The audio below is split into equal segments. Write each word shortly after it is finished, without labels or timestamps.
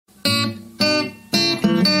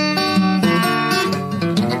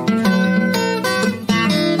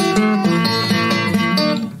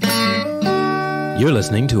You're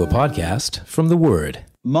listening to a podcast from The Word.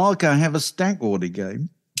 Mark, I have a stack order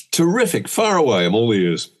game. Terrific. Far away. I'm all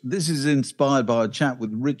ears. This is inspired by a chat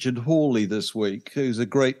with Richard Hawley this week, who's a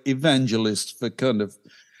great evangelist for kind of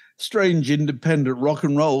strange independent rock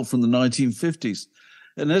and roll from the 1950s.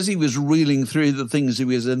 And as he was reeling through the things he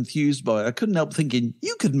was enthused by, I couldn't help thinking,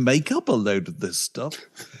 you could make up a load of this stuff.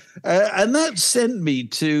 And that sent me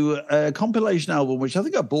to a compilation album, which I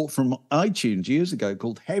think I bought from iTunes years ago,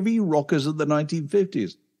 called Heavy Rockers of the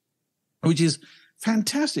 1950s, which is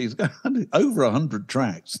fantastic. It's got over 100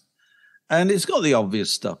 tracks. And it's got the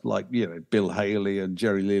obvious stuff like, you know, Bill Haley and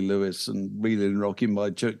Jerry Lee Lewis and Reelin' Rockin' by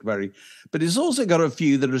Chuck Berry. But it's also got a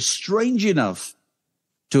few that are strange enough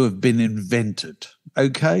to have been invented,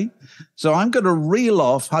 okay? So I'm going to reel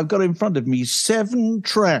off, I've got in front of me 7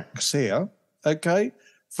 tracks here, okay,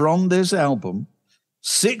 from this album.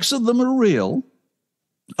 6 of them are real,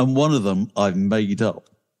 and 1 of them I've made up,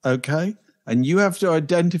 okay? And you have to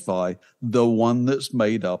identify the one that's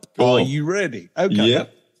made up. Oh. Are you ready? Okay.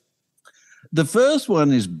 Yep. The first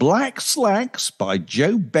one is Black Slacks by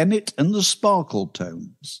Joe Bennett and the Sparkle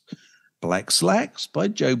Tones. Black Slacks by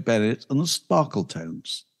Joe Bennett and the Sparkle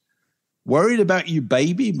Tones. Worried About You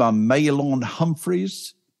Baby by Maylon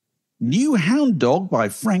Humphreys. New Hound Dog by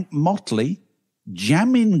Frank Motley.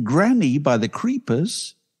 Jammin' Granny by the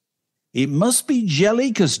Creepers. It Must Be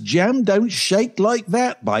Jelly 'Cause Jam Don't Shake Like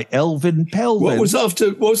That by Elvin Pelvin. What was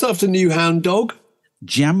after New Hound Dog?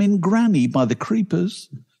 Jammin' Granny by the Creepers.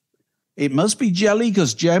 It Must Be Jelly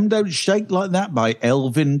 'Cause Jam Don't Shake Like That by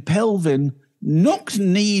Elvin Pelvin.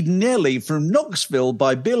 Knock-Kneed Nelly from Knoxville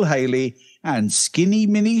by Bill Haley. And Skinny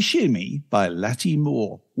Minnie Shimmy by Lattie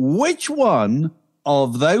Moore. Which one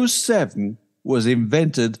of those 7 was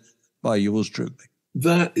invented by yours truly?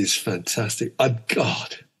 That is fantastic.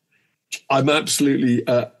 God, I'm absolutely...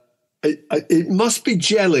 it Must Be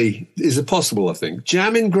Jelly is a possible, I think.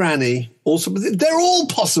 Jammin' Granny, also... They're all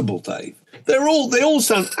possible, Dave. They all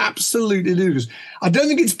sound absolutely ludicrous. I don't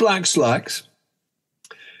think it's Black Slacks.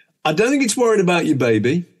 I don't think it's Worried About You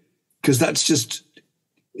Baby, because that's just...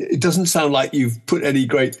 It doesn't sound like you've put any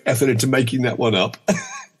great effort into making that one up.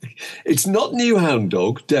 It's not New Hound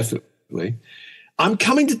Dog, definitely. I'm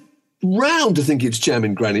coming round to think it's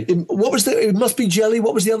Jammin' Granny. It Must Be Jelly.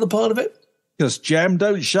 What was the other part of it? Because Jam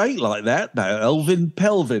Don't Shake Like That by Elvin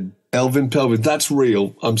Pelvin. Elvin Pelvin, that's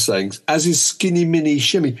real, I'm saying. As is Skinny Minnie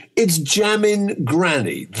Shimmy. It's Jammin'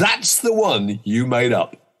 Granny. That's the one you made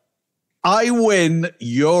up. I win,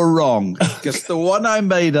 you're wrong. Because the one I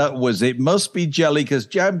made up was It Must Be Jelly 'Cause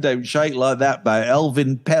Jam Don't Shake Like That by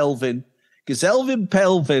Elvin Pelvin. Because Elvin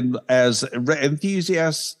Pelvin, as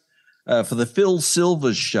enthusiasts for the Phil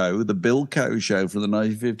Silvers show, the Bill Coe show from the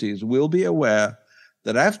 1950s, will be aware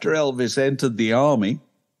that after Elvis entered the army,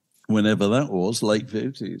 whenever that was, late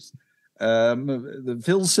 50s, the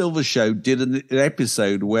Phil Silvers show did an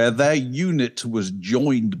episode where their unit was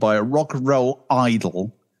joined by a rock and roll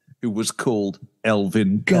idol who was called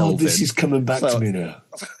Elvin Pelvin. God, this is coming back to me now.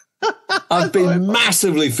 I've been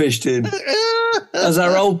massively fished in. As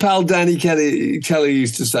our old pal Danny Kelly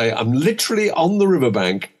used to say, I'm literally on the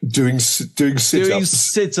riverbank doing sit-ups. Doing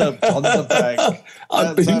sit-ups on the bank.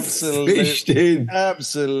 I've been fished in.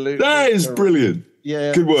 Absolutely. That is brilliant.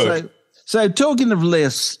 Yeah. Good work. So talking of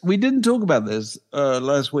lists, we didn't talk about this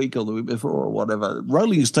last week or the week before or whatever.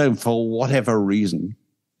 Rolling Stone, for whatever reason,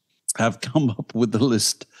 have come up with the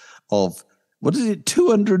list of, what is it,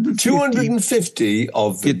 250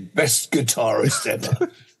 of the best guitarists ever.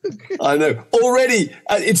 I know. Already,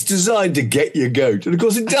 it's designed to get your goat. And, of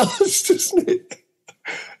course, it does, doesn't it?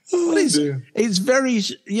 Well, it's very,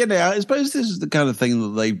 you know, I suppose this is the kind of thing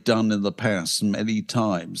that they've done in the past many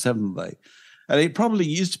times, haven't they? And it probably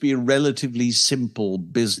used to be a relatively simple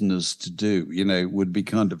business to do. You know, it would be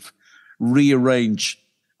kind of rearrange,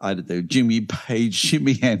 I don't know, Jimmy Page,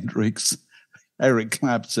 Jimi Hendrix, Eric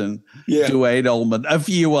Clapton, Duane Allman, a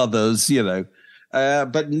few others, you know.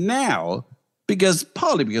 But now,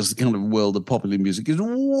 partly because the kind of world of popular music is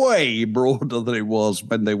way broader than it was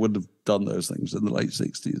when they would have done those things in the late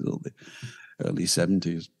 60s or the early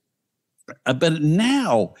 70s. But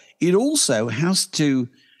now it also has to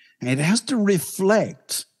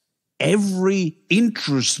reflect every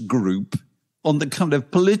interest group on the kind of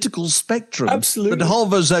political spectrum that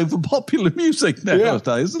hovers over popular music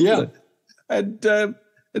nowadays, isn't it? And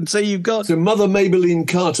so you've got... So Mother Maybelline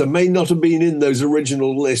Carter may not have been in those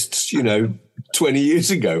original lists, 20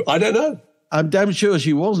 years ago. I don't know. I'm damn sure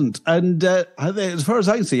she wasn't. And as far as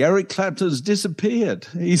I can see, Eric Clapton's disappeared.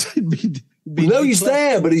 He's been No, he's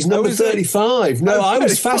there, but he's number 35. No, I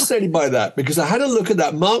was 35. fascinated by that because I had a look at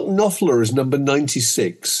that. Mark Knopfler is number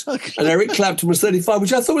 96 and Eric Clapton was 35,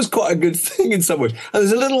 which I thought was quite a good thing in some ways. And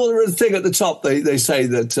there's a little thing at the top. They say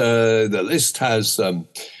that the list has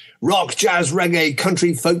rock, jazz, reggae,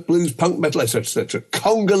 country, folk, blues, punk, metal, etc.,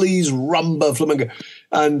 Congolese, rumba, flamenco.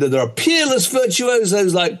 And there are peerless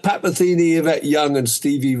virtuosos like Pat Metheny, Yvette Young and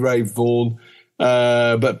Stevie Ray Vaughan.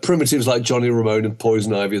 But primitives like Johnny Ramone and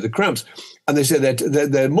Poison Ivy are the Cramps. And they say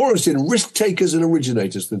they're more interested in risk takers and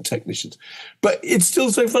originators than technicians. But it's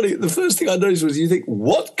still so funny. The first thing I noticed was you think,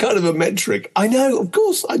 what kind of a metric? I know, of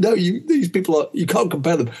course, I know these people you can't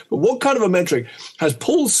compare them. But what kind of a metric has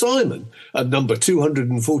Paul Simon at number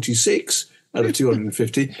 246 out of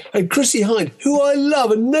 250 and Chrissie Hynde, who I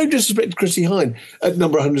love, and no disrespect to Chrissie Hynde, at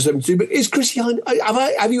number 172. But is Chrissie Hynde,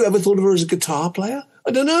 have you ever thought of her as a guitar player?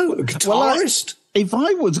 I don't know, a guitarist? If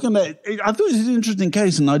I was going to, I thought it was an interesting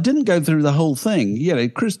case, and I didn't go through the whole thing.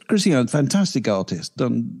 Chrissie Hynde, fantastic artist,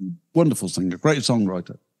 wonderful singer, great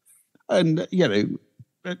songwriter. And,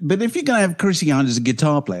 but if you're going to have Chrissie Hynde as a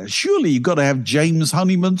guitar player, surely you've got to have James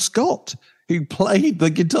Honeyman Scott, who played the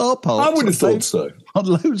guitar part. I would have thought so. On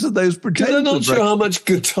loads of those pretenders. I'm not sure how much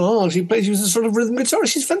guitar she plays. She was a sort of rhythm guitarist.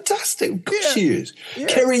 She's fantastic. Of course she is. Yeah.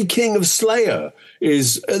 Kerry King of Slayer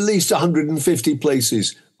is at least 150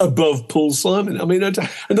 places above Paul Simon. I mean,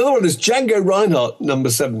 another one is Django Reinhardt, number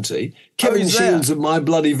 70. Kevin Shields of My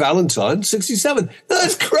Bloody Valentine, 67.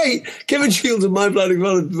 That's great. Kevin Shields of My Bloody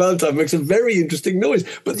Valentine makes a very interesting noise.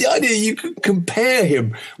 But the idea you could compare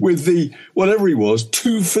him with the, whatever he was,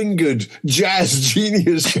 two-fingered jazz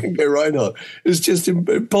genius Django Reinhardt is just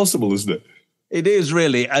impossible, isn't it? It is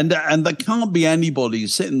really. And there can't be anybody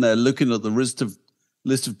sitting there looking at the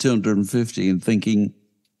list of 250 and thinking,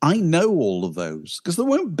 I know all of those, because there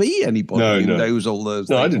won't be anybody who knows all those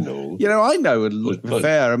things. I didn't know. I know a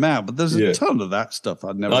fair amount, but there's a ton of that stuff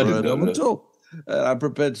I'd never heard of at all. I'm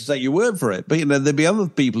prepared to take your word for it. But, there'll be other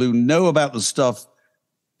people who know about the stuff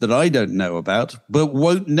that I don't know about, but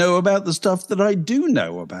won't know about the stuff that I do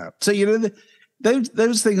know about. So,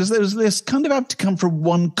 those things, those lists kind of have to come from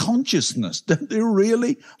one consciousness, don't they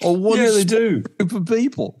really? Or one group of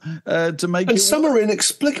people to make and it some are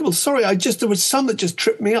inexplicable. Sorry, there was some that just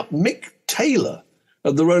tripped me up. Mick Taylor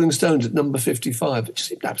of the Rolling Stones at number 55. It just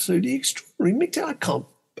seemed absolutely extraordinary. Mick Taylor, I can't,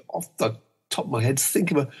 off the top of my head, think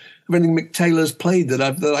of anything Mick Taylor's played that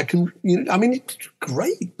I can, I mean, it's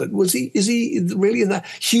great, but is he really in that?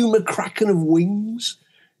 Hugh McCracken of Wings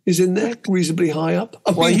is in there, reasonably high up.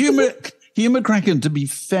 Hugh McCracken, to be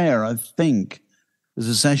fair, I think, as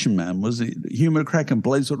a session man, Hugh McCracken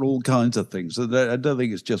plays on all kinds of things. So I don't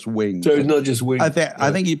think it's just Wings. So it's not just Wings.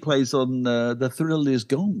 I think he plays on The Thrill Is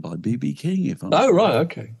Gone by B.B. King. If I'm right,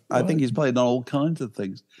 okay. I think he's played on all kinds of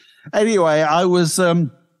things. Anyway, I was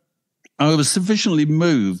sufficiently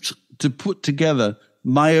moved to put together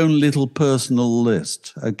my own little personal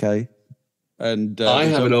list. Okay. And I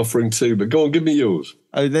have an offering too, but go on, give me yours.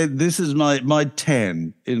 This is my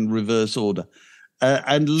 10 in reverse order.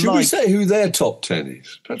 Should we say who their top 10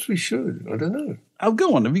 is? Perhaps we should. I don't know. Oh,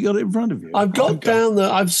 go on. Have you got it in front of you?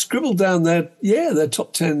 I've scribbled down their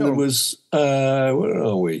top 10. There was, where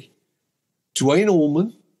are we? Dwayne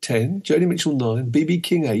Allman, 10. Joni Mitchell, 9. B.B.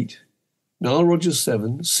 King, 8. Nile Rodgers,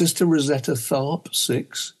 7. Sister Rosetta Tharpe,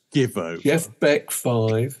 6. Give over. Jeff Beck,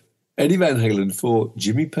 5. Eddie Van Halen, 4.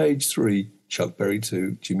 Jimmy Page, 3. Chuck Berry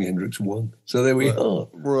 2, Jimi Hendrix 1. So there we are.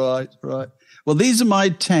 Right. Well, these are my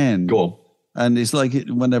 10. Go on. And it's like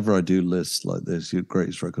whenever I do lists like this, your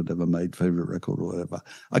greatest record ever made, favorite record or whatever,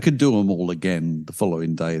 I could do them all again the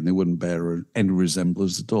following day and they wouldn't bear any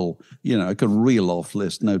resemblance at all. I could reel off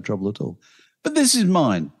lists, no trouble at all. But this is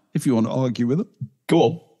mine, if you want to argue with it. Go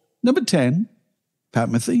on. Number 10, Pat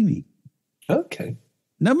Metheny. Okay.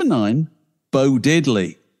 Number 9, Bo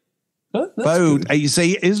Diddley. Oh, you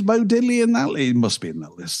see, is Bo Diddley in that list? He must be in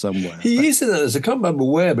that list somewhere. He is in that list. I can't remember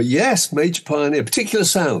where, but yes, major pioneer, particular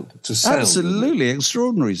sound. It's a sound. Absolutely,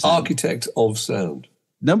 extraordinary sound. Architect of sound.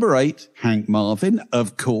 Number 8, Hank Marvin,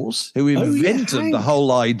 of course, who invented the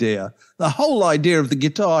whole idea. The whole idea of the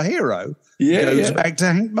guitar hero goes back to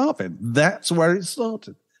Hank Marvin. That's where it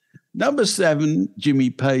started. Number 7, Jimmy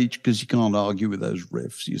Page, because you can't argue with those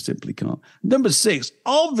riffs. You simply can't. Number 6,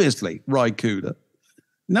 obviously, Ry Cooder.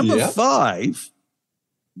 Number 5,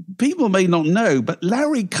 people may not know, but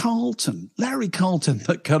Larry Carlton,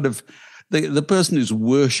 that kind of the person who's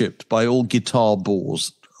worshipped by all guitar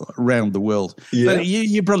bores around the world. Yeah. But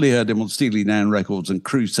you probably heard him on Steely Dan records and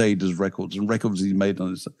Crusaders records and records he's made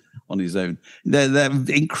on his own. They're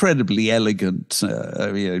incredibly elegant,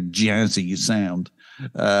 jazzy sound.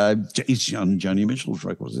 He's on Joni Mitchell's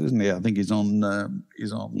records, isn't he? I think he's on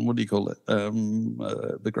what do you call it?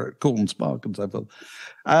 The great Corn Spark and so forth.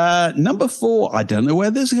 Number 4, I don't know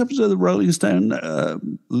where this comes to the Rolling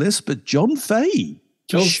Stone list, but John Fay.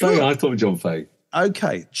 John Fay, I thought John Fay.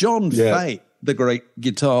 Okay, John Fay, the great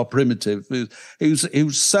guitar primitive,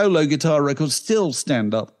 whose solo guitar records still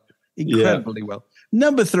stand up incredibly well.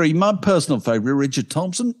 Number 3, my personal favorite, Richard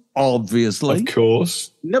Thompson, obviously. Of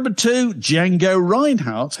course. Number 2, Django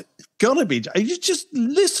Reinhardt. Gotta be. You just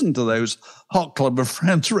listen to those Hot Club of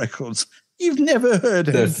France records. You've never heard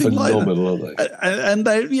anything like that. They're phenomenal, aren't they? And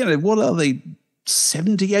they, what are they,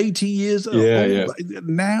 70, 80 years old? Yeah.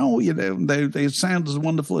 Now, they sound as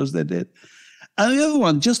wonderful as they did. And the other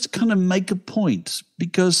one, just to kind of make a point,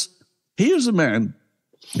 because here's a man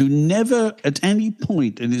who never at any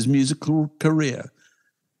point in his musical career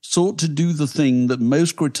sought to do the thing that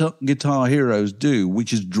most guitar heroes do,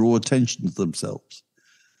 which is draw attention to themselves.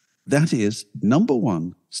 That is, number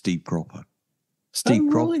 1, Steve Cropper. Steve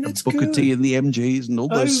Cropper, Booker T and the MGs and all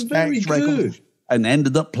those Stax records. And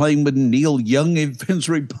ended up playing with Neil Young in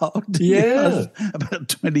Finsbury Park about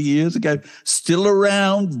 20 years ago. Still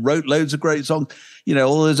around, wrote loads of great songs.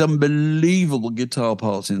 All those unbelievable guitar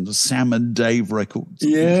parts in the Sam and Dave records.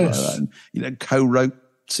 Yes. And, co-wrote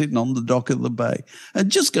Sitting on the Dock of the Bay.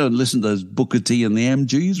 And just go and listen to those Booker T and the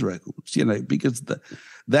MGs records, because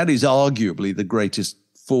that is arguably the greatest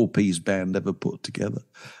 4-piece band ever put together,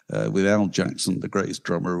 with Al Jackson, the greatest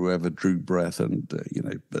drummer who ever drew breath, and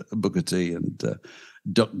Booker T and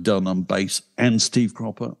Duck Dunn on bass, and Steve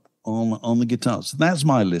Cropper on the guitar. So that's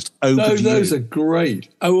my list. Those are great.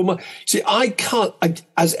 See, I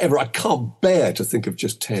can't bear to think of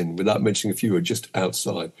just 10 without mentioning a few who are just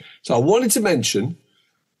outside. So I wanted to mention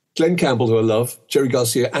Glenn Campbell, who I love, Jerry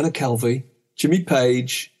Garcia, Anna Calvi, Jimmy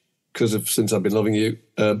Page, because of Since I've Been Loving You,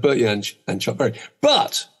 Burt Jansch and Chuck Berry.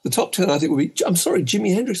 But the top 10, I think, would be, I'm sorry,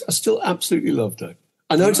 Jimi Hendrix. I still absolutely love Dave.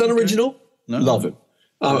 I know it's unoriginal. Love him.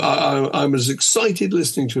 I'm as excited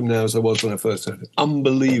listening to him now as I was when I first heard it.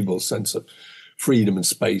 Unbelievable sense of freedom and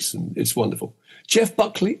space, and it's wonderful. Jeff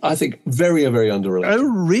Buckley, I think, very, very underrated. Oh,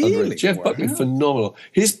 really? Jeff Buckley, phenomenal.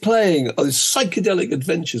 His playing, his psychedelic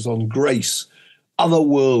adventures on Grace,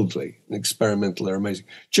 otherworldly and experimental. They're amazing.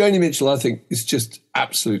 Joni Mitchell, I think, is just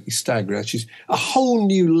absolutely staggering. She's a whole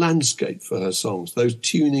new landscape for her songs. Those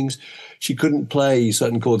tunings, she couldn't play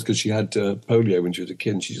certain chords because she had polio when she was a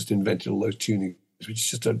kid, and she just invented all those tunings, which is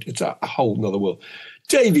just it's a whole nother world.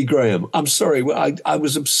 Davy Graham, I'm sorry, I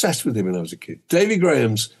was obsessed with him when I was a kid. Davy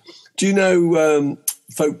Graham's, do you know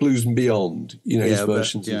Folk Blues and Beyond? His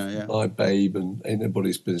versions of My Babe and Ain't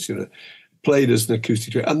Nobody's Business, played as an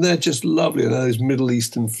acoustic trio, and they're just lovely. And those Middle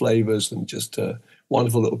Eastern flavors and just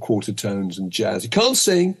wonderful little quarter tones and jazz. He can't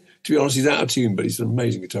sing, to be honest. He's out of tune, but he's an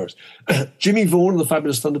amazing guitarist. Jimmy Vaughan, the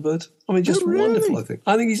Fabulous Thunderbirds. I mean, just wonderful.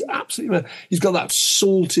 I think he's absolutely. He's got that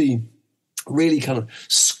salty, really kind of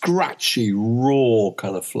scratchy, raw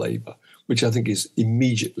kind of flavor, which I think is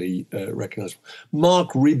immediately recognizable. Mark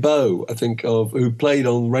Ribot, I think, who played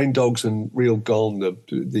on Rain Dogs and Real Gone.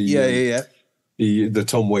 The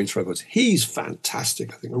Tom Waits records. He's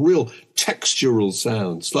fantastic, I think. A real textural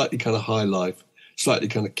sound, slightly kind of high life, slightly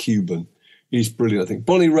kind of Cuban. He's brilliant, I think.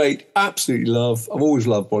 Bonnie Raitt, absolutely love. I've always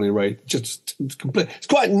loved Bonnie Raitt. Just complete. It's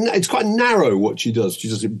quite narrow what she does. She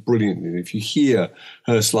does it brilliantly. And if you hear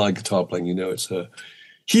her slide guitar playing, you know it's her.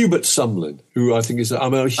 Hubert Sumlin, who I think is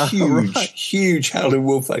a huge Howlin'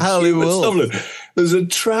 Wolf fan. Howlin' Wolf. Sumlin. There's a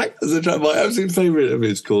track, my absolute favourite of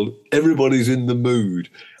his called Everybody's in the Mood.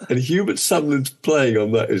 And Hubert Sumlin's playing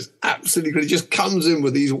on that is absolutely great. He just comes in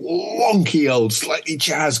with these wonky old, slightly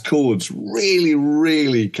jazz chords, really,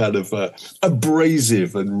 really kind of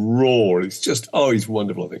abrasive and raw. It's just, he's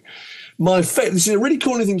wonderful, I think. This is a really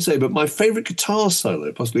corny thing to say, but my favourite guitar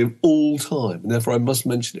solo, possibly of all time, and therefore I must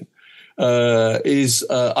mention him, is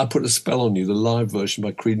I Put a Spell on You, the live version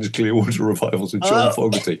by Creedence Clearwater Revivals with John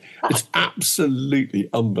Fogerty. It's absolutely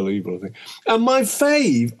unbelievable, I think. And my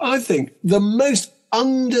fave, I think, the most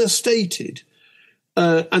understated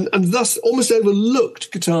and thus almost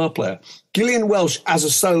overlooked guitar player, Gillian Welsh as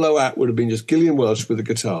a solo act would have been just Gillian Welsh with a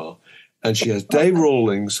guitar, and she has Dave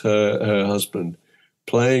Rawlings, her husband,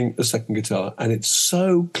 playing the second guitar, and it's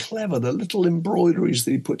so clever, the little embroideries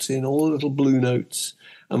that he puts in, all the little blue notes,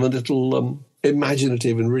 and the little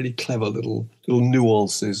imaginative and really clever little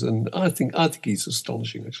nuances. And I think he's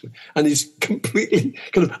astonishing, actually. And he's completely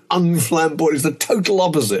kind of unflamboyant. He's the total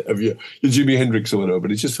opposite of your Jimi Hendrix or whatever,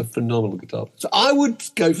 but he's just a phenomenal guitar. So I would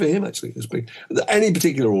go for him, actually, as being any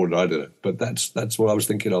particular order, I don't know. But that's what I was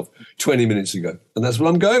thinking of 20 minutes ago. And that's what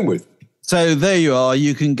I'm going with. So there you are.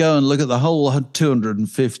 You can go and look at the whole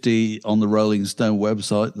 250 on the Rolling Stone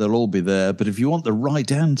website. They'll all be there. But if you want the right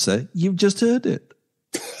answer, you've just heard it.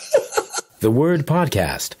 The Word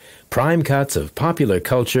Podcast. Prime cuts of popular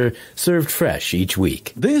culture served fresh each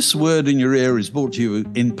week. This Word in Your Ear is brought to you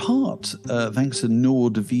in part thanks to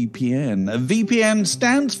NordVPN. VPN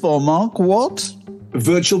stands for, Mark, what?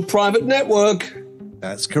 Virtual Private Network.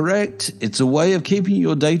 That's correct. It's a way of keeping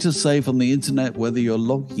your data safe on the internet, whether you're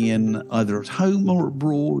logging in either at home or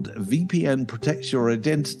abroad. VPN protects your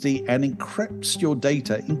identity and encrypts your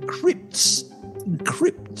data. Encrypts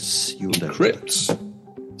your data.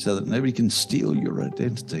 So that nobody can steal your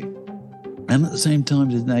identity. And at the same time,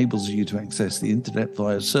 it enables you to access the internet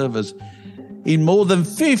via servers in more than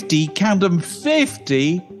 50, count them,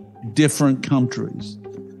 50 different countries.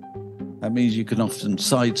 That means you can often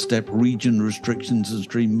sidestep region restrictions and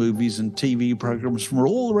stream movies and TV programs from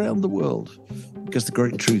all around the world. Because the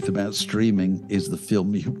great truth about streaming is the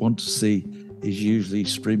film you want to see is usually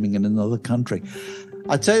streaming in another country.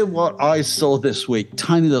 I tell you what I saw this week,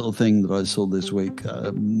 tiny little thing that I saw this week.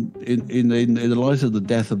 In the light of the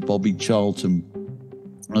death of Bobby Charlton,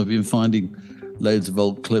 I've been finding loads of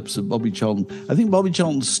old clips of Bobby Charlton. I think Bobby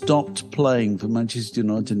Charlton stopped playing for Manchester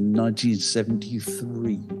United in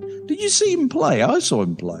 1973. Did you see him play? I saw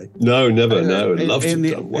him play. No, never. No, loved him.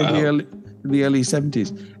 Wow. In the early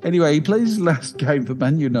 70s. Anyway, he played his last game for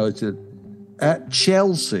Man United at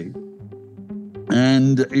Chelsea,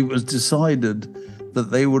 and it was decided that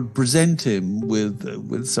they would present him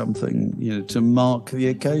with something, to mark the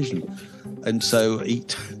occasion. And so he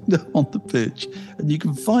turned on the pitch, and you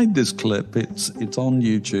can find this clip. It's on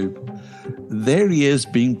YouTube. There he is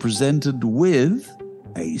being presented with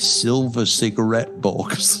a silver cigarette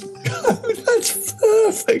box. That's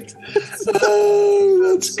perfect.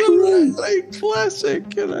 Oh, that's great. Classic,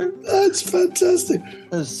 That's fantastic.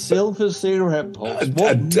 A silver cigarette box.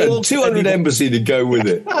 And 200 embassy to go with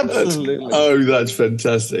it. Absolutely. That's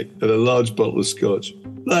fantastic. And a large bottle of scotch.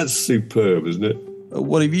 That's superb, isn't it?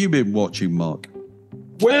 What have you been watching, Mark?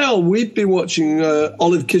 Well, we've been watching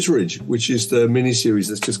Olive Kitteridge, which is the miniseries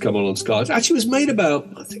that's just come on Sky. It actually was made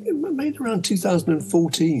around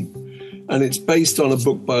 2014. And it's based on a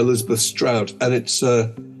book by Elizabeth Strout, and it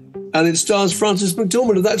stars Frances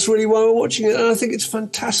McDormand, and that's really why we're watching it. And I think it's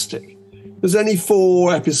fantastic. There's only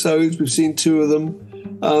 4 episodes. We've seen 2 of them.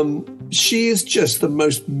 She is just the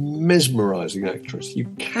most mesmerising actress. You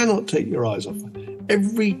cannot take your eyes off her.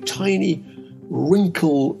 Every tiny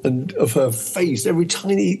wrinkle of her face, every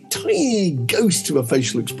tiny ghost of a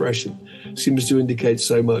facial expression seems to indicate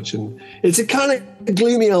so much. And it's a kind of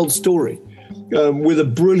gloomy old story. With a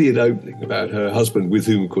brilliant opening about her husband, with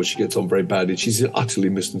whom, of course, she gets on very badly. She's utterly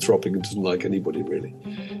misanthropic and doesn't like anybody, really.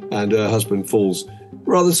 And her husband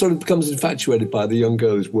becomes infatuated by the young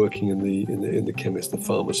girl who's working in the chemist, the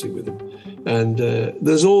pharmacy with him. And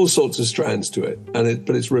there's all sorts of strands to it,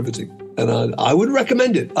 but it's riveting. And I would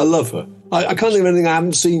recommend it. I love her. I can't think of anything I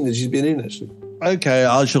haven't seen that she's been in, actually. Okay,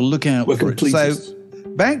 I shall look out for it. So,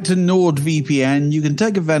 back to NordVPN, you can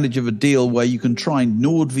take advantage of a deal where you can try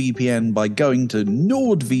NordVPN by going to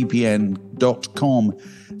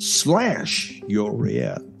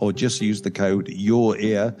nordvpn.com/yourear, or just use the code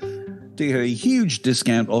yourear to get a huge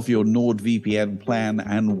discount off your NordVPN plan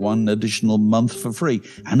and 1 additional month for free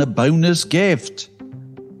and a bonus gift.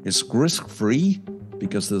 It's risk-free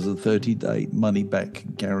because there's a 30-day money-back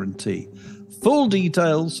guarantee. Full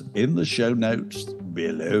details in the show notes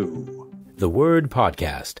below. The Word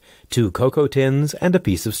Podcast. 2 cocoa tins and a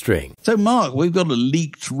piece of string. So, Mark, we've got a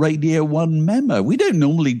leaked Radio 1 memo. We don't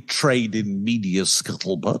normally trade in media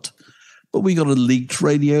scuttlebutt, but we got a leaked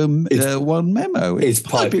Radio 1 memo. It's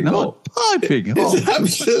piping hot. It's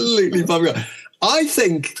absolutely piping hot. I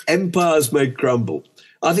think empires may crumble.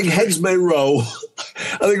 I think heads may roll.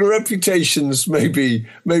 I think reputations may be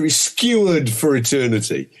skewered for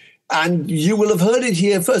eternity. And you will have heard it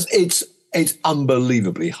here first. It's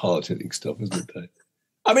unbelievably hard-hitting stuff, isn't it?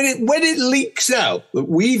 I mean, when it leaks out that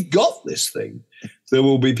we've got this thing, there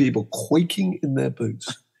will be people quaking in their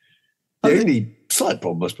boots. The only slight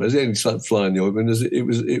problem, I suppose, the only slight fly in the ointment is it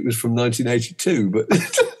was from 1982, but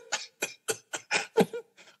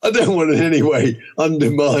I don't want to in any way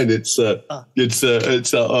undermine its might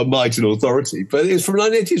and authority. But it's from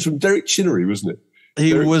 1980. It's from Derek Chinnery, wasn't it?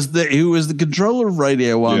 He was the controller of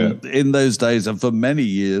Radio 1 in those days and for many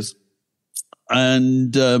years.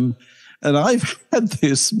 And I've had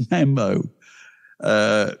this memo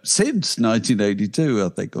since 1982. I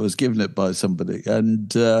think I was given it by somebody,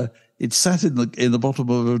 and it sat in the bottom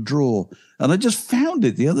of a drawer. And I just found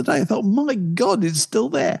it the other day. I thought, my God, it's still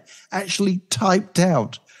there, actually typed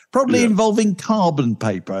out probably involving carbon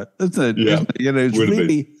paper, isn't it? Yeah. Isn't it? You know, it's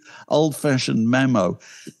really old-fashioned memo.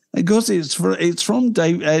 Of course, it's from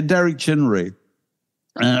Derek Chinnery,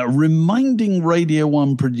 reminding Radio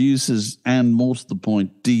 1 producers and, more to the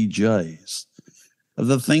point, DJs of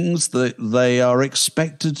the things that they are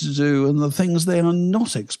expected to do and the things they are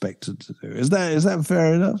not expected to do. Is that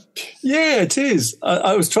fair enough? Yeah, it is.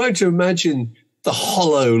 I was trying to imagine the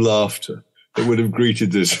hollow laughter that would have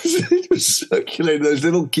greeted this. It was circulating those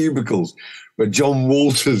little cubicles where John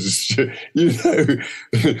Walters,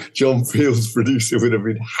 John Field's producer, would have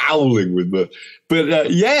been howling with mirth. But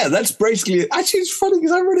that's basically it. Actually, it's funny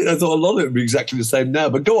because I read it. I thought a lot of it would be exactly the same now.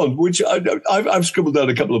 But go on, which I've scribbled down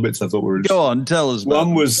a couple of bits I thought were interesting. Go on, tell us.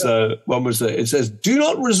 One was it says, "Do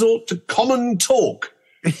not resort to common talk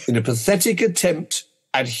in a pathetic attempt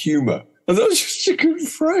at humour." And that was just a good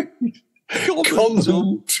phrase.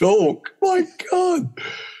 Common talk. My God.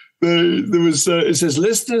 There was. It says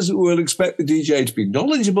listeners will expect the DJ to be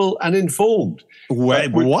knowledgeable and informed.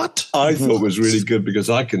 Wait, what? I thought was really good because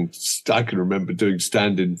I can remember doing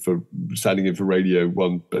standing in for Radio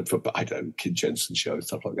 1, but I don't know, Kid Jensen show and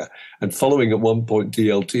stuff like that, and following at one point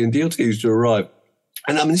DLT, and DLT used to arrive.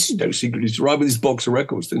 And I mean, this is no secret. He used to arrive with his box of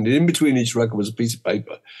records, and in between each record was a piece of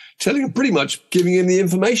paper, telling him, pretty much giving him the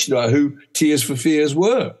information about who Tears for Fears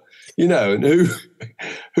were. And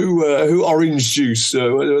who Orange Juice, a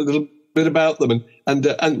little bit about them, and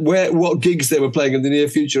what gigs they were playing in the near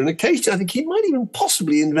future. And occasionally, I think he might even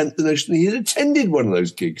possibly invent the notion that he had attended one of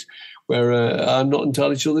those gigs, where I'm not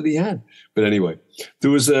entirely sure that he had. But anyway, there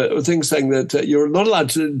was a thing saying that you're not allowed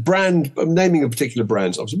to naming a particular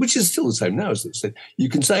brand, obviously, which is still the same now, as it said. You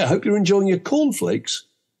can say, "I hope you're enjoying your cornflakes,"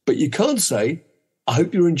 but you can't say, "I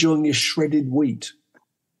hope you're enjoying your shredded wheat."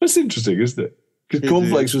 That's interesting, isn't it? Because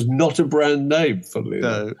Cornflakes was not a brand name, funnily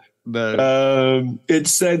enough. No. It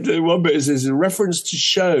said, one bit says, "A reference to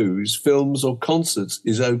shows, films or concerts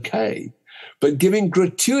is okay, but giving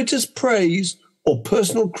gratuitous praise or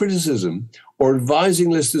personal criticism or advising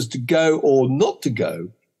listeners to go or not to go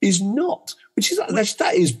is not."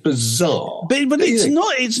 That is bizarre. But it's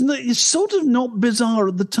not. It's sort of not bizarre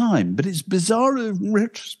at the time, but it's bizarre in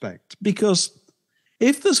retrospect, because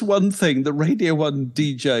if there's one thing the Radio 1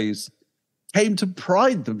 DJs came to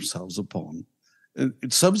pride themselves upon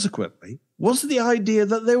subsequently, was the idea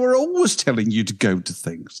that they were always telling you to go to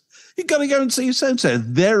things. You've got to go and see so-and-so.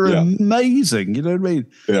 They're amazing. You know what I mean?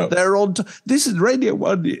 Yeah. They're on. This is Radio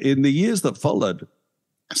 1 in the years that followed,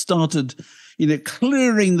 started,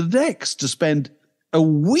 clearing the decks to spend a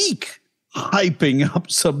week hyping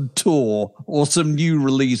up some tour or some new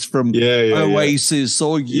release from Oasis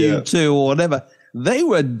or U2 or whatever. They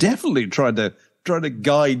were definitely trying to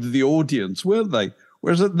guide the audience, weren't they?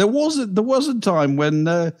 Whereas there was a time when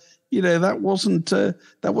that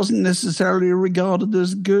wasn't necessarily regarded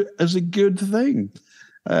as a good thing.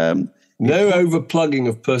 No overplugging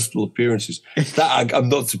of personal appearances. That I'm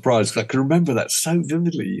not surprised, because I can remember that so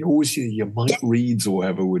vividly. You always hear your Mike Reeds or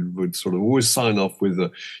whatever would sort of always sign off with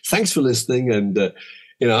 "Thanks for listening," and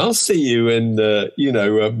I'll see you in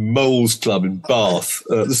Mole's Club in Bath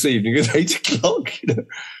this evening at 8:00.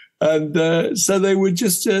 And so they were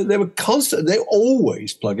just, they were constant. They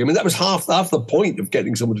always plug in. I mean, that was half the point of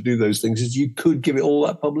getting someone to do those things, is you could give it all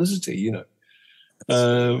that publicity,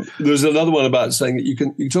 There's another one about saying that you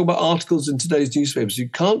can talk about articles in today's newspapers. You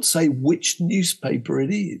can't say which newspaper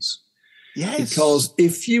it is. Yes. Because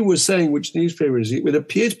if you were saying which newspaper it is, it would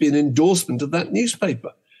appear to be an endorsement of that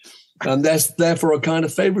newspaper. And that's therefore a kind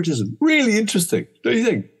of favoritism. Really interesting, don't you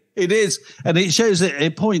think? It is. And it shows,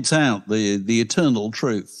 it points out the eternal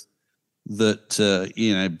truth that,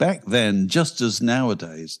 back then, just as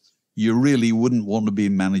nowadays, you really wouldn't want to be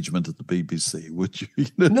in management at the BBC, would you?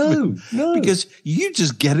 No. Because you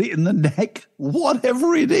just get it in the neck,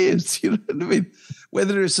 whatever it is. You know what I mean?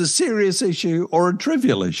 Whether it's a serious issue or a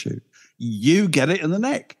trivial issue, you get it in the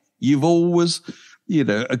neck. You've always,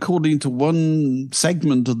 according to one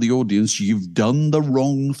segment of the audience, you've done the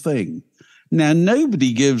wrong thing. Now,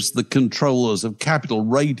 nobody gives the controllers of Capital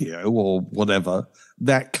Radio or whatever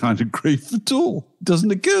that kind of grief at all. It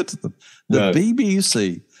doesn't occur to them. The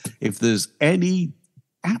BBC, if there's any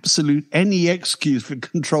excuse for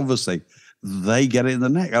controversy, they get it in the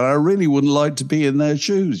neck. And I really wouldn't like to be in their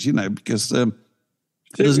shoes, because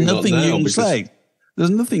there's nothing you can say. There's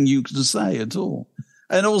nothing you can say at all.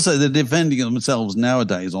 And also they're defending themselves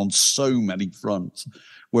nowadays on so many fronts.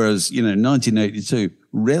 Whereas, 1982,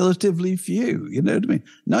 relatively few, you know what I mean?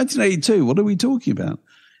 1982, what are we talking about?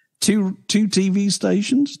 Two TV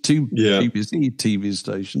stations, BBC TV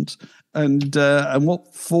stations, and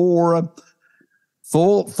what, four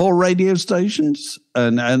four radio stations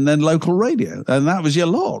and then local radio. And that was your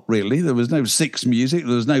lot, really. There was no Six Music.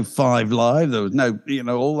 There was no Five Live. There was no,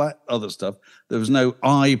 all that other stuff. There was no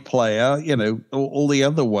iPlayer, all the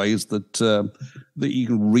other ways that you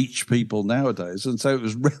can reach people nowadays. And so it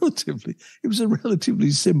was a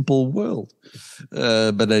relatively simple world.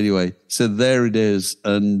 But anyway, so there it is.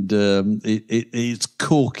 And it's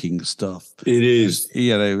corking stuff. It is.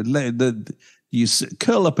 You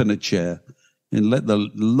curl up in a chair and let the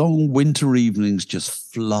long winter evenings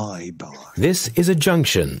just fly by. This is a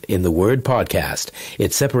junction in the word podcast.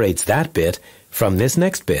 It separates that bit from this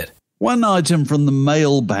next bit. One item from the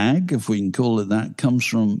mailbag, if we can call it that, comes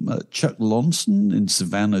from Chuck Lonson in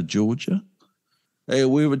Savannah, Georgia.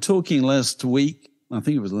 We were talking last week, I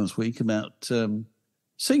think it was last week, about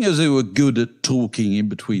singers who are good at talking in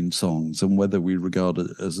between songs and whether we regard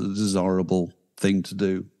it as a desirable thing to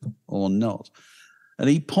do or not. And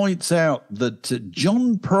he points out that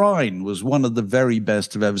John Prine was one of the very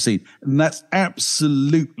best I've ever seen. And that's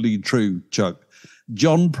absolutely true, Chuck.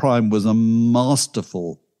 John Prine was a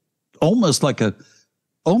masterful, almost like a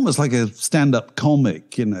stand-up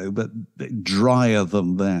comic, but drier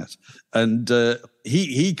than that. And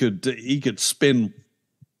he could spin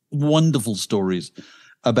wonderful stories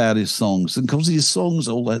about his songs. And because his songs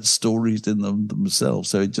all had stories in them themselves,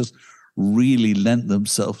 so it just really lent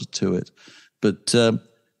themselves to it. But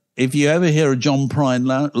if you ever hear a John Prine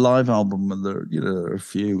live album, and there are a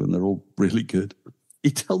few, and they're all really good,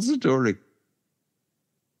 he tells a story.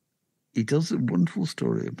 He tells a wonderful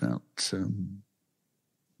story about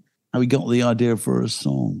how he got the idea for a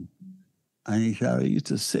song. And how he used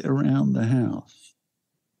to sit around the house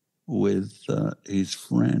with his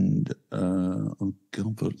friend,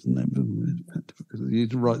 what's the name of him? He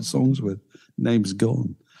used to write songs with. Name's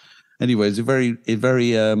gone. Anyway, he's a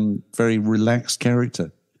very relaxed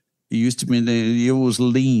character. He always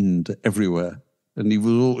leaned everywhere, and he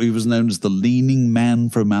was known as the leaning man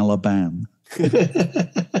from Alabam.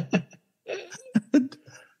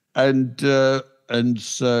 and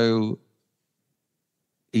so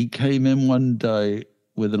he came in one day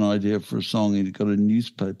with an idea for a song. He'd got a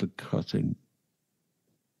newspaper cutting,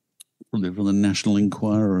 probably from the National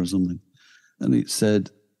Enquirer or something, and it said,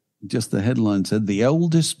 just the headline said, "The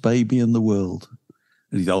Oldest Baby in the World."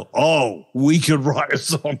 And he thought, we could write a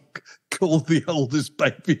song called "The Oldest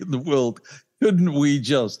Baby in the World." Couldn't we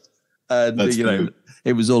just? And,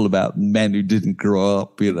 it was all about men who didn't grow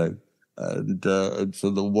up, and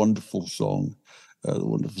so the wonderful song,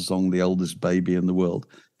 "The Oldest Baby in the World,"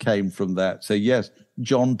 came from that. So, yes,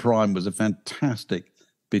 John Prine was a fantastic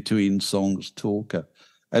between songs talker.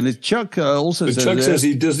 And as Chuck also says... Chuck says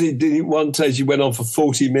one stage he went on for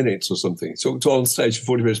 40 minutes or something. He talked on stage for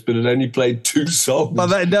 40 minutes, but had only played 2 songs. But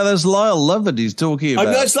that's Lyle Lovett he's talking about.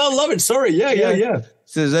 That's Lyle Lovett, sorry. Yeah.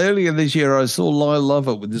 Says, earlier this year I saw Lyle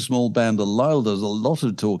Lovett with a small band, and Lyle does a lot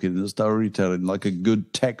of talking and storytelling like a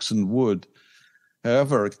good Texan would.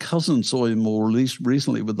 However, a cousin saw him more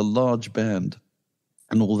recently with a large band,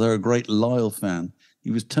 and although a great Lyle fan, he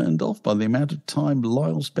was turned off by the amount of time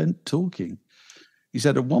Lyle spent talking. He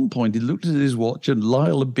said at one point he looked at his watch and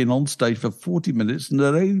Lyle had been on stage for 40 minutes and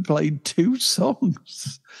had only played 2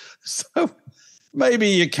 songs. So maybe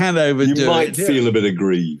you can overdo it. You might feel a bit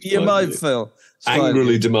aggrieved. You might feel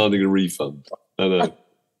angrily demanding a refund. I know.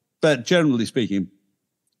 But generally speaking,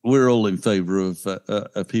 we're all in favour of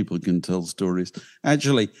people who can tell stories.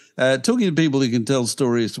 Actually, talking to people who can tell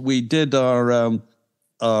stories, we did our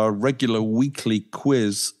regular weekly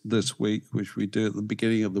quiz this week, which we do at the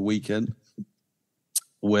beginning of the weekend,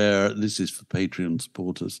 where this is for Patreon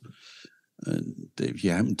supporters. And if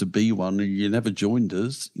you happen to be one and you never joined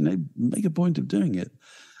us, make a point of doing it.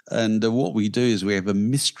 And what we do is we have a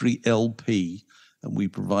mystery LP, and we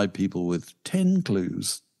provide people with 10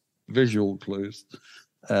 clues, visual clues,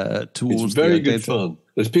 towards it's very good fun.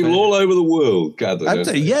 There's people all over the world gathered.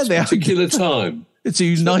 Yeah, they particular time. It's a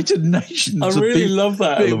United Nations. I really love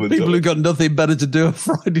that element. People who've got nothing better to do on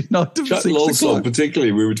Friday night. Chuck Lawson,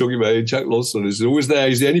 particularly, we were talking about Chuck Lawson is always there.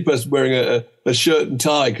 He's the only person wearing a shirt and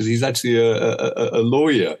tie because he's actually a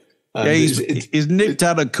lawyer. And he's nipped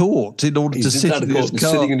out of court in order to sit in his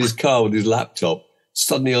car. Sitting in his car with his laptop,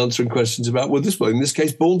 suddenly answering questions about, in this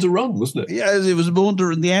case, Born to Run, wasn't it? Yes, it was Born to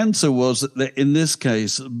Run. The answer was, that in this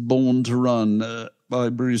case, Born to Run by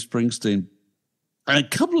Bruce Springsteen. And a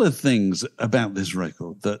couple of things about this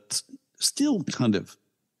record that still kind of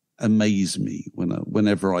amaze me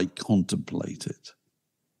whenever I contemplate it.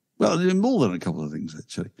 Well, more than a couple of things,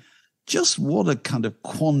 actually. Just what a kind of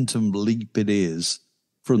quantum leap it is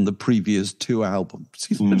from the previous 2 albums.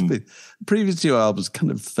 The previous 2 albums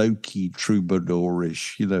kind of folky,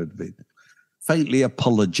 troubadourish, you know what I mean? faintly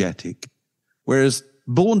apologetic, whereas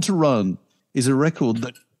Born to Run is a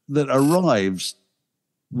record that arrives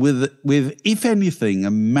with, if anything,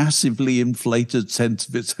 a massively inflated sense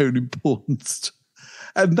of its own importance.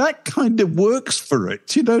 And that kind of works for it.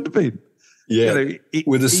 Do you know what I mean? Yeah, you know,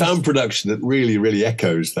 with a sound production that really, really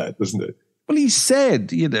echoes that, doesn't it? Well, he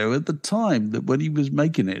said, you know, at the time that when he was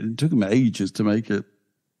making it, it took him ages to make it.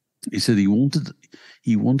 He said he wanted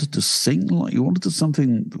to sing like, he wanted to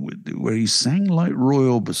something where he sang like Roy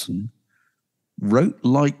Orbison, wrote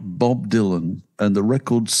like Bob Dylan, and the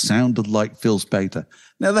record sounded like Phil Spector.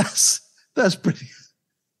 Now that's pretty.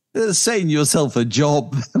 That's setting yourself a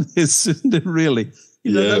job, isn't it? Really,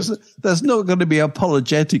 you know, that's not going to be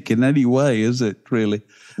apologetic in any way, is it? Really,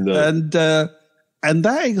 no. And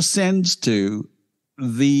that extends to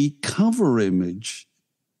the cover image,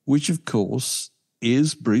 which of course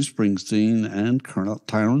is Bruce Springsteen and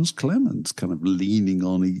Clarence Clemons kind of leaning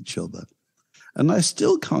on each other. And I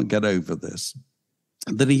still can't get over this,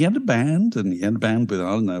 that he had a band, and he had a band with,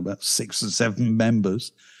 I don't know, about 6 or 7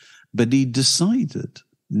 members, but he decided,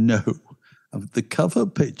 no, the cover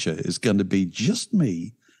picture is going to be just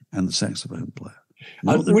me and the saxophone player.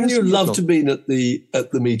 Wouldn't you love to be at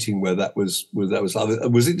the meeting where that was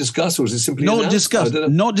it discussed, or was it simply not announced? discussed?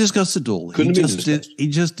 Not discussed at all. Couldn't have been discussed. He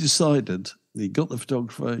just decided. He got the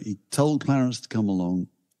photographer. He told Clarence to come along.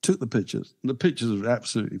 Took the pictures. The pictures were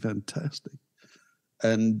absolutely fantastic.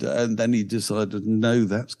 And then he decided, no,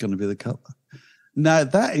 that's going to be the cover. Now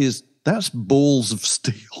that's balls of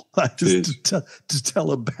steel. That is to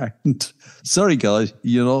tell a band, sorry guys,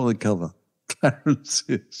 you're not on the cover. Clarence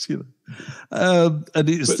is, you know, and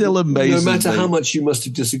it's still amazing. No matter how much you must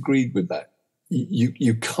have disagreed with that,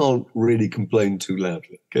 you can't really complain too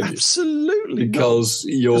loudly, can you? Absolutely, because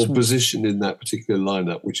your position in that particular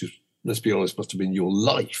lineup, which is, let's be honest, must have been your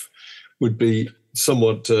life, would be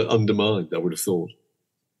somewhat undermined, I would have thought.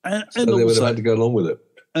 And so they would have had to go along with it.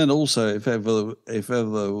 And also, if ever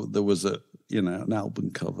there was an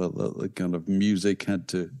album cover that the kind of music had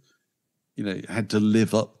to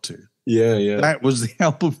live up to. Yeah. That was the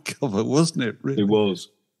album cover, wasn't it? Really? It was.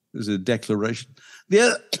 It was a declaration.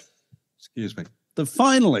 Excuse me.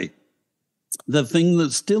 Finally, the thing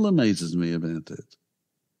that still amazes me about it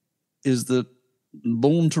is that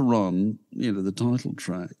Born to Run, you know, the title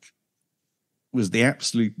track, was the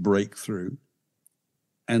absolute breakthrough.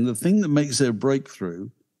 And the thing that makes it a breakthrough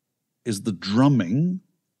is the drumming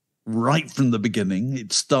right from the beginning.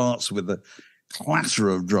 It starts with a clatter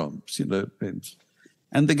of drums, you know.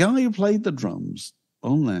 And the guy who played the drums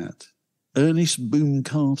on that, Ernest Boone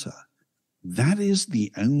Carter, that is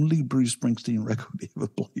the only Bruce Springsteen record he ever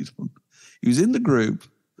played on. He was in the group,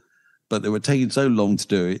 but they were taking so long to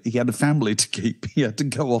do it. He had a family to keep. He had to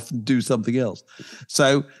go off and do something else.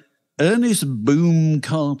 So Ernest Boone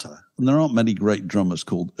Carter, and there aren't many great drummers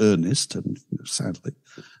called Ernest, and sadly,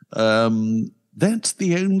 that's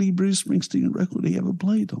the only Bruce Springsteen record he ever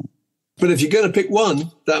played on. But if you're going to pick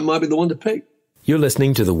one, that might be the one to pick. You're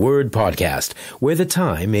listening to The Word Podcast, where the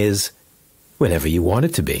time is whenever you want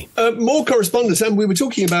it to be. More correspondence, and we were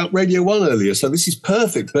talking about Radio 1 earlier, so this is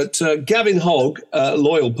perfect. But Gavin Hogg,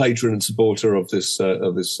 loyal patron and supporter of this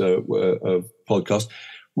podcast,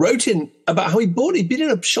 wrote in about how he'd been in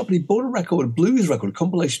a shop and he bought a blues record, a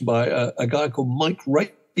compilation by a guy called Mike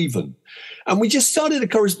Raven. And we just started a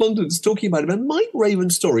correspondence talking about him. And Mike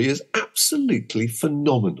Raven's story is absolutely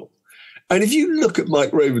phenomenal. And if you look at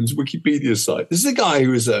Mike Raven's Wikipedia site, this is a guy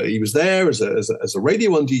who was there as a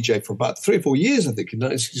Radio 1 DJ for about 3 or 4 years, I think, in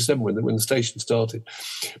 1967 when the station started.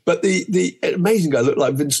 But the amazing guy looked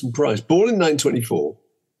like Vincent Price, born in 1924.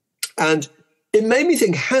 And it made me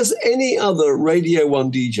think, has any other Radio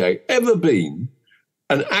 1 DJ ever been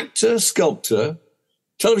an actor, sculptor,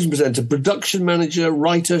 television presenter, production manager,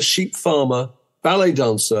 writer, sheep farmer, ballet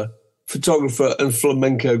dancer, photographer, and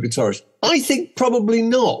flamenco guitarist? I think probably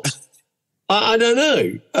not. I don't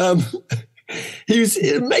know. He was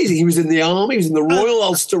amazing. He was in the army. He was in the Royal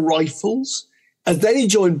Ulster Rifles. And then he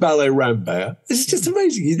joined Ballet Rambert. This is just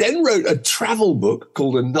amazing. He then wrote a travel book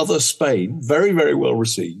called Another Spain, very, very well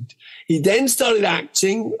received. He then started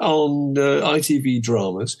acting on ITV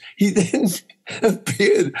dramas. He then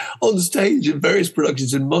appeared on stage in various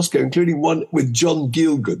productions in Moscow, including one with John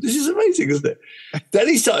Gielgud. This is amazing, isn't it? Then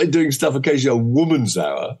he started doing stuff occasionally on Woman's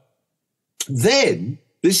Hour. Then,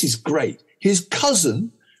 this is great, his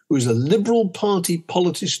cousin who was a Liberal Party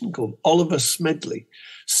politician called Oliver Smedley,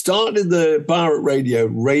 started the Pirate radio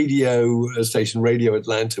station, Radio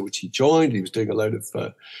Atlanta, which he joined. He was doing a load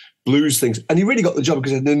of blues things. And he really got the job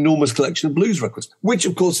because he had an enormous collection of blues records, which,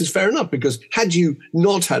 of course, is fair enough, because had you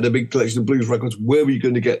not had a big collection of blues records, where were you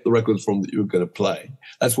going to get the records from that you were going to play?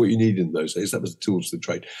 That's what you needed in those days. That was the tools of the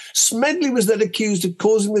trade. Smedley was then accused of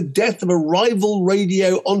causing the death of a rival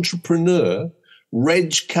radio entrepreneur,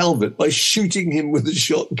 Reg Calvert, by shooting him with a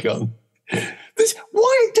shotgun.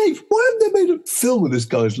 Why haven't they made a film of this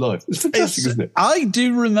guy's life? It's fantastic, isn't it? I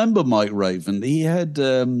do remember Mike Raven. He had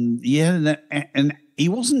he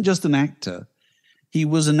wasn't just an actor; he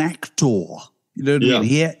was an actor. You know what I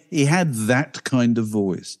mean? He had that kind of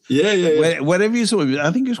voice. Yeah. Whenever you saw him,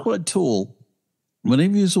 I think he was quite tall.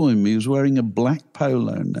 Whenever you saw him, he was wearing a black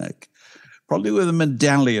polo neck, probably with a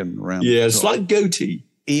medallion around. Yeah, a slight goatee.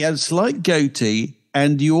 He had a slight goatee,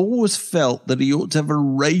 and you always felt that he ought to have a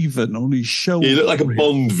raven on his shoulder. He looked like a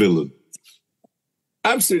Bond villain.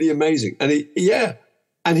 Absolutely amazing. And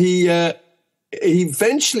he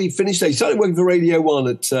eventually finished. He started working for Radio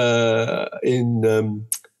 1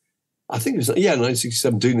 I think it was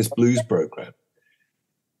 1967, doing this blues program.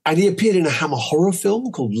 And he appeared in a Hammer horror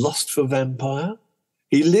film called Lust for Vampire.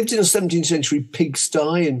 He lived in a 17th century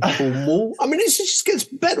pigsty in Cornwall. I mean, it just gets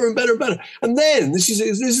better and better and better. And then this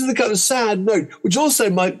is the kind of sad note, which also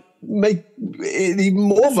might make it even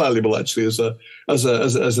more valuable, actually, as a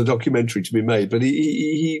documentary to be made. But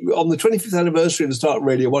he on the 25th anniversary of the start of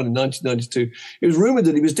Radio 1 in 1992, it was rumoured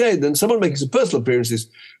that he was dead. Then someone making some personal appearances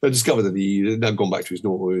discovered that he had now gone back to his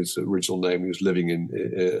original name. He was living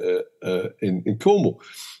in Cornwall.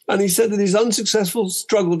 And he said that his unsuccessful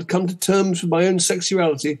struggle to come to terms with my own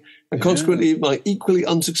sexuality and consequently my equally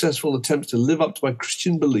unsuccessful attempts to live up to my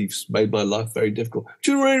Christian beliefs made my life very difficult. Which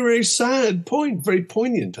is a very, very sad point, very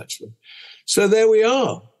poignant, actually. So there we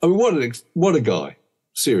are. I mean, what a guy.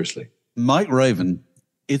 Seriously. Mike Raven,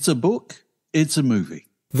 it's a book, it's a movie.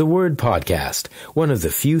 The Word Podcast, one of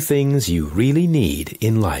the few things you really need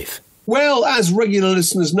in life. Well, as regular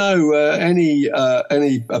listeners know, any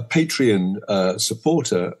Patreon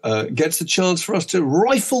supporter gets a chance for us to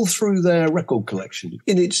rifle through their record collection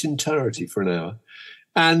in its entirety for an hour.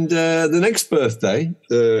 And the next birthday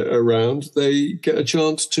around, they get a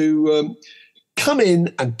chance to come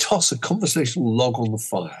in and toss a conversational log on the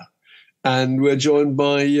fire. And we're joined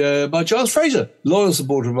by Giles Fraser, loyal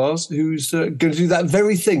supporter of ours, who's going to do that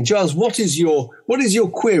very thing. Giles, what is your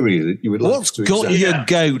query that you would like to examine? What's got your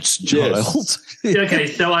goats, Giles? Yes. Okay,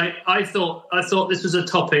 so I thought this was a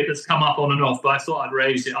topic that's come up on and off, but I thought I'd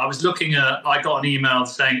raise it. I was looking at, I got an email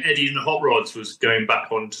saying Eddie and the Hot Rods was going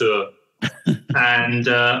back on tour. And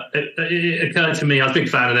it occurred to me, I was a big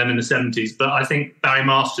fan of them in the 70s, but I think Barry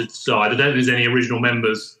Masters died. I don't think there's any original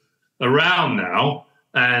members around now.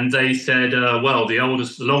 And they said,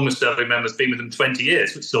 the longest serving member's been with them 20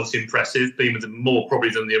 years, which is obviously impressive, been with them more probably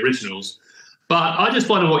than the originals. But I just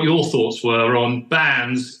wonder what your thoughts were on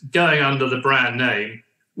bands going under the brand name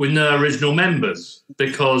with no original members,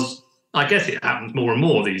 because I guess it happens more and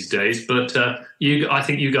more these days. But I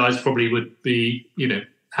think you guys probably would be,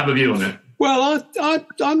 have a view on it. Well,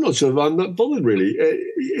 I'm not sure. I'm not bothered, really.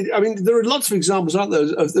 I mean, there are lots of examples, aren't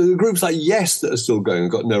there, of the groups like Yes that are still going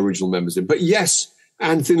and got no original members in. But Yes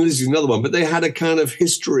and Thin Lizzy is another one, but they had a kind of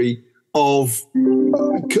history of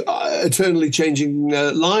eternally changing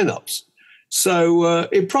lineups. So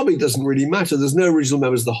it probably doesn't really matter. There's no original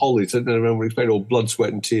members of the Hollies. I don't know if everyone explained, or Blood,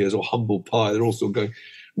 Sweat and Tears or Humble Pie. They're all still going.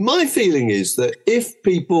 My feeling is that if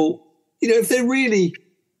people, if they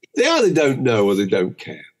either don't know or they don't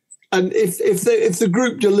care. And if the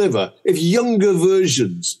group deliver, if younger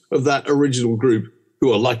versions of that original group,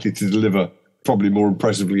 who are likely to deliver probably more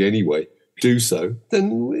impressively anyway, do so,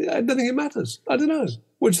 then I don't think it matters. I don't know.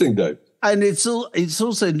 What do you think, Dave? And it's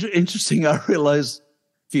also interesting. I realised a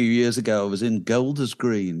few years ago I was in Golders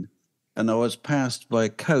Green and I was passed by a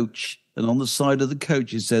coach, and on the side of the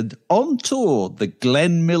coach it said, "On tour, the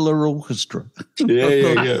Glenn Miller Orchestra."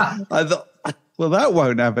 Yeah. I thought, well, that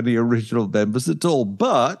won't have any original members at all,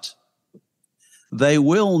 but they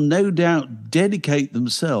will no doubt dedicate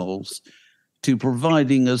themselves to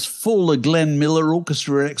providing as full a Glenn Miller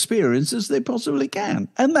Orchestra experience as they possibly can.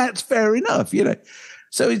 And that's fair enough,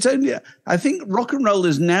 So it's only, I think rock and roll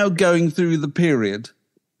is now going through the period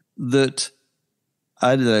that,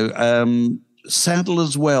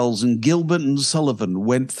 Sadler's Wells and Gilbert and Sullivan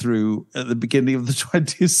went through at the beginning of the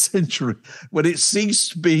 20th century, when it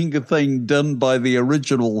ceased being a thing done by the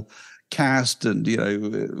original cast and,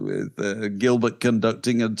 with Gilbert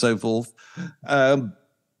conducting and so forth.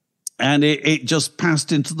 And it just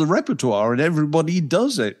passed into the repertoire and everybody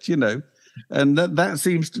does it, And that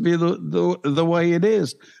seems to be the way it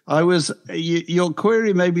is. Your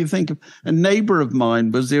query made me think of a neighbor of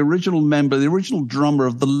mine was the original member, the original drummer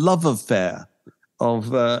of the Love Affair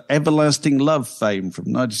of Everlasting Love fame from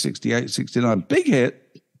 1968-69. Big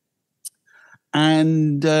hit.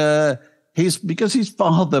 And because his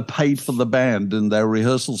father paid for the band and their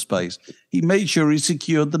rehearsal space, he made sure he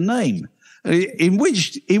secured the name. In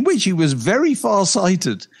which he was very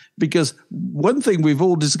far-sighted, because one thing we've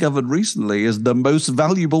all discovered recently is the most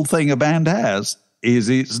valuable thing a band has is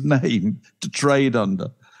its name to trade under.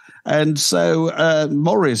 And so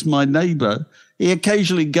Morris, my neighbor, he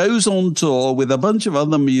occasionally goes on tour with a bunch of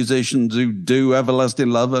other musicians who do Everlasting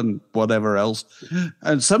Love and whatever else.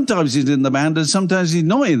 And sometimes he's in the band and sometimes he's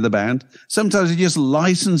not in the band. Sometimes he just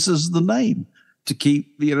licenses the name to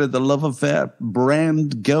keep, the Love Affair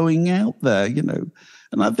brand going out there,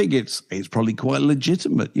 And I think it's probably quite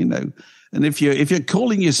legitimate, And if you're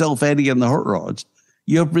calling yourself Eddie and the Hot Rods,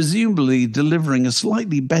 you're presumably delivering a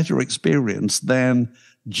slightly better experience than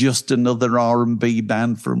just another R&B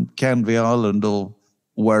band from Canvey Island or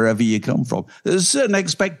wherever you come from. There's a certain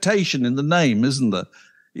expectation in the name, isn't there?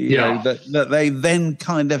 You know, that they then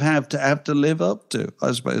kind of have to live up to.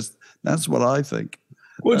 I suppose that's what I think.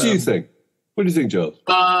 What do you think? What do you think, Giles?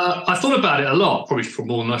 I thought about it a lot, probably for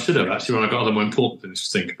more than I should have, actually, when I got other more important things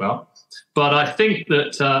to think about. But I think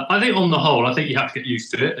that, on the whole, I think you have to get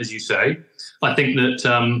used to it, as you say. I think that,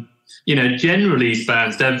 generally these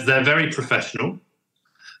bands, they're very professional.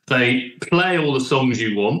 They play all the songs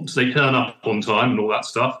you want. They turn up on time and all that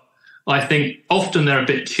stuff. I think often they're a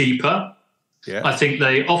bit cheaper. Yeah. I think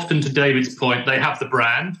they often, to David's point, they have the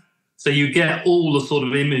brand. So you get all the sort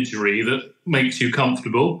of imagery that makes you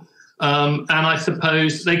comfortable. And I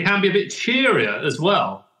suppose they can be a bit cheerier as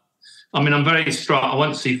well. I mean, I'm very struck. I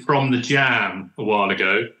went to see From the Jam a while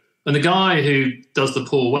ago. And the guy who does the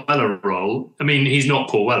Paul Weller role, I mean, he's not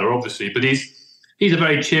Paul Weller, obviously, but he's a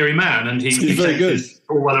very cheery man, and he takes his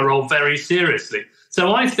Paul Weller role very seriously.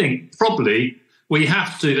 So I think probably we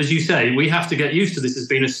have to, as you say, we have to get used to this as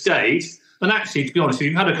being a stage. And actually, to be honest, if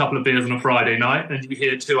you've had a couple of beers on a Friday night and you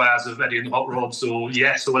hear 2 hours of Eddie and the Hot Rods or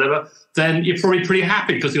Yes or whatever, then you're probably pretty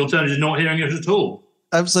happy because the alternative is not hearing it at all.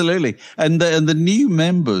 Absolutely. And the new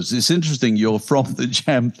members, it's interesting, you're From the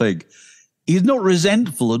Jam thing. He's not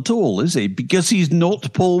resentful at all, is he? Because he's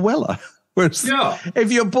not Paul Weller. Whereas if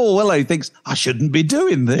you're Paul Weller, he thinks, I shouldn't be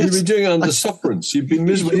doing this. You'd be doing it under sufferance. You'd be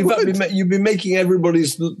miserable. You'd be making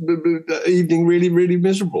everybody's evening really, really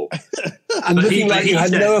miserable. And looking like you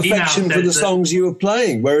had no affection for the songs you were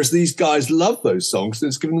playing, whereas these guys love those songs and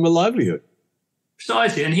it's given them a livelihood.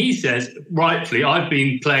 Precisely. And he says, rightfully, I've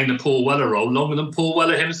been playing the Paul Weller role longer than Paul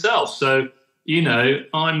Weller himself. So,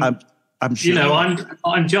 I'm sure.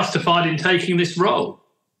 I'm justified in taking this role.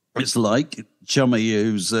 It's like Chummy,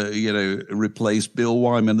 who's replaced Bill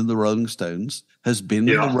Wyman in the Rolling Stones, has been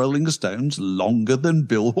in the Rolling Stones longer than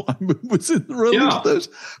Bill Wyman was in the Rolling Stones,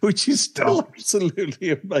 which is still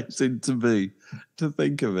absolutely amazing to me to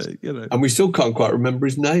think of it. And we still can't quite remember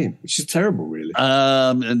his name, which is terrible, really.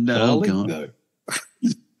 No.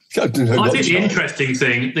 I think the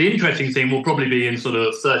interesting thing will probably be in sort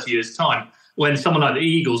of 30 years' time when someone like the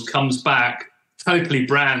Eagles comes back totally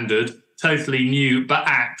branded, totally new, but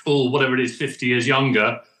act all whatever it is 50 years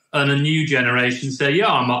younger, and a new generation say,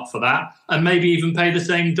 I'm up for that, and maybe even pay the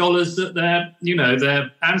same dollars that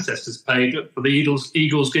their ancestors paid for the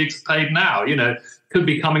Eagles gigs paid now. Could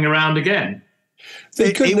be coming around again.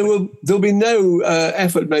 There'll be no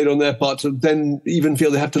effort made on their part to then even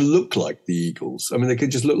feel they have to look like the Eagles. I mean, they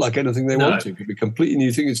could just look like anything they want to. It could be a completely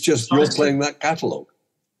new thing. It's just you're playing that catalogue.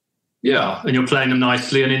 Yeah, and you're playing them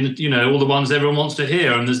nicely and in, all the ones everyone wants to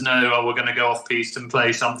hear, and there's no, we're going to go off-piste and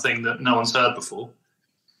play something that no one's heard before.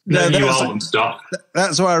 No new album stuff.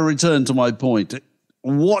 That's why I return to my point.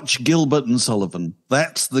 Watch Gilbert and Sullivan.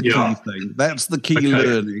 That's the key thing. That's the key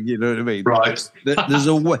learning. You know what I mean? Right.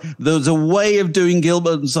 There's a way of doing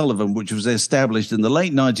Gilbert and Sullivan, which was established in the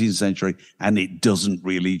late 19th century, and it doesn't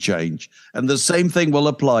really change. And the same thing will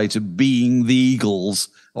apply to being the Eagles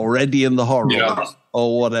or Eddie and the Hot Rods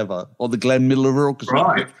or whatever, or the Glenn Miller Orchestra.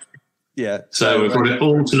 Right. Yeah. So we've got it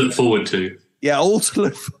all to look forward to. Yeah, all to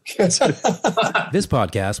look forward to. This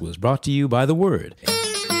podcast was brought to you by The Word.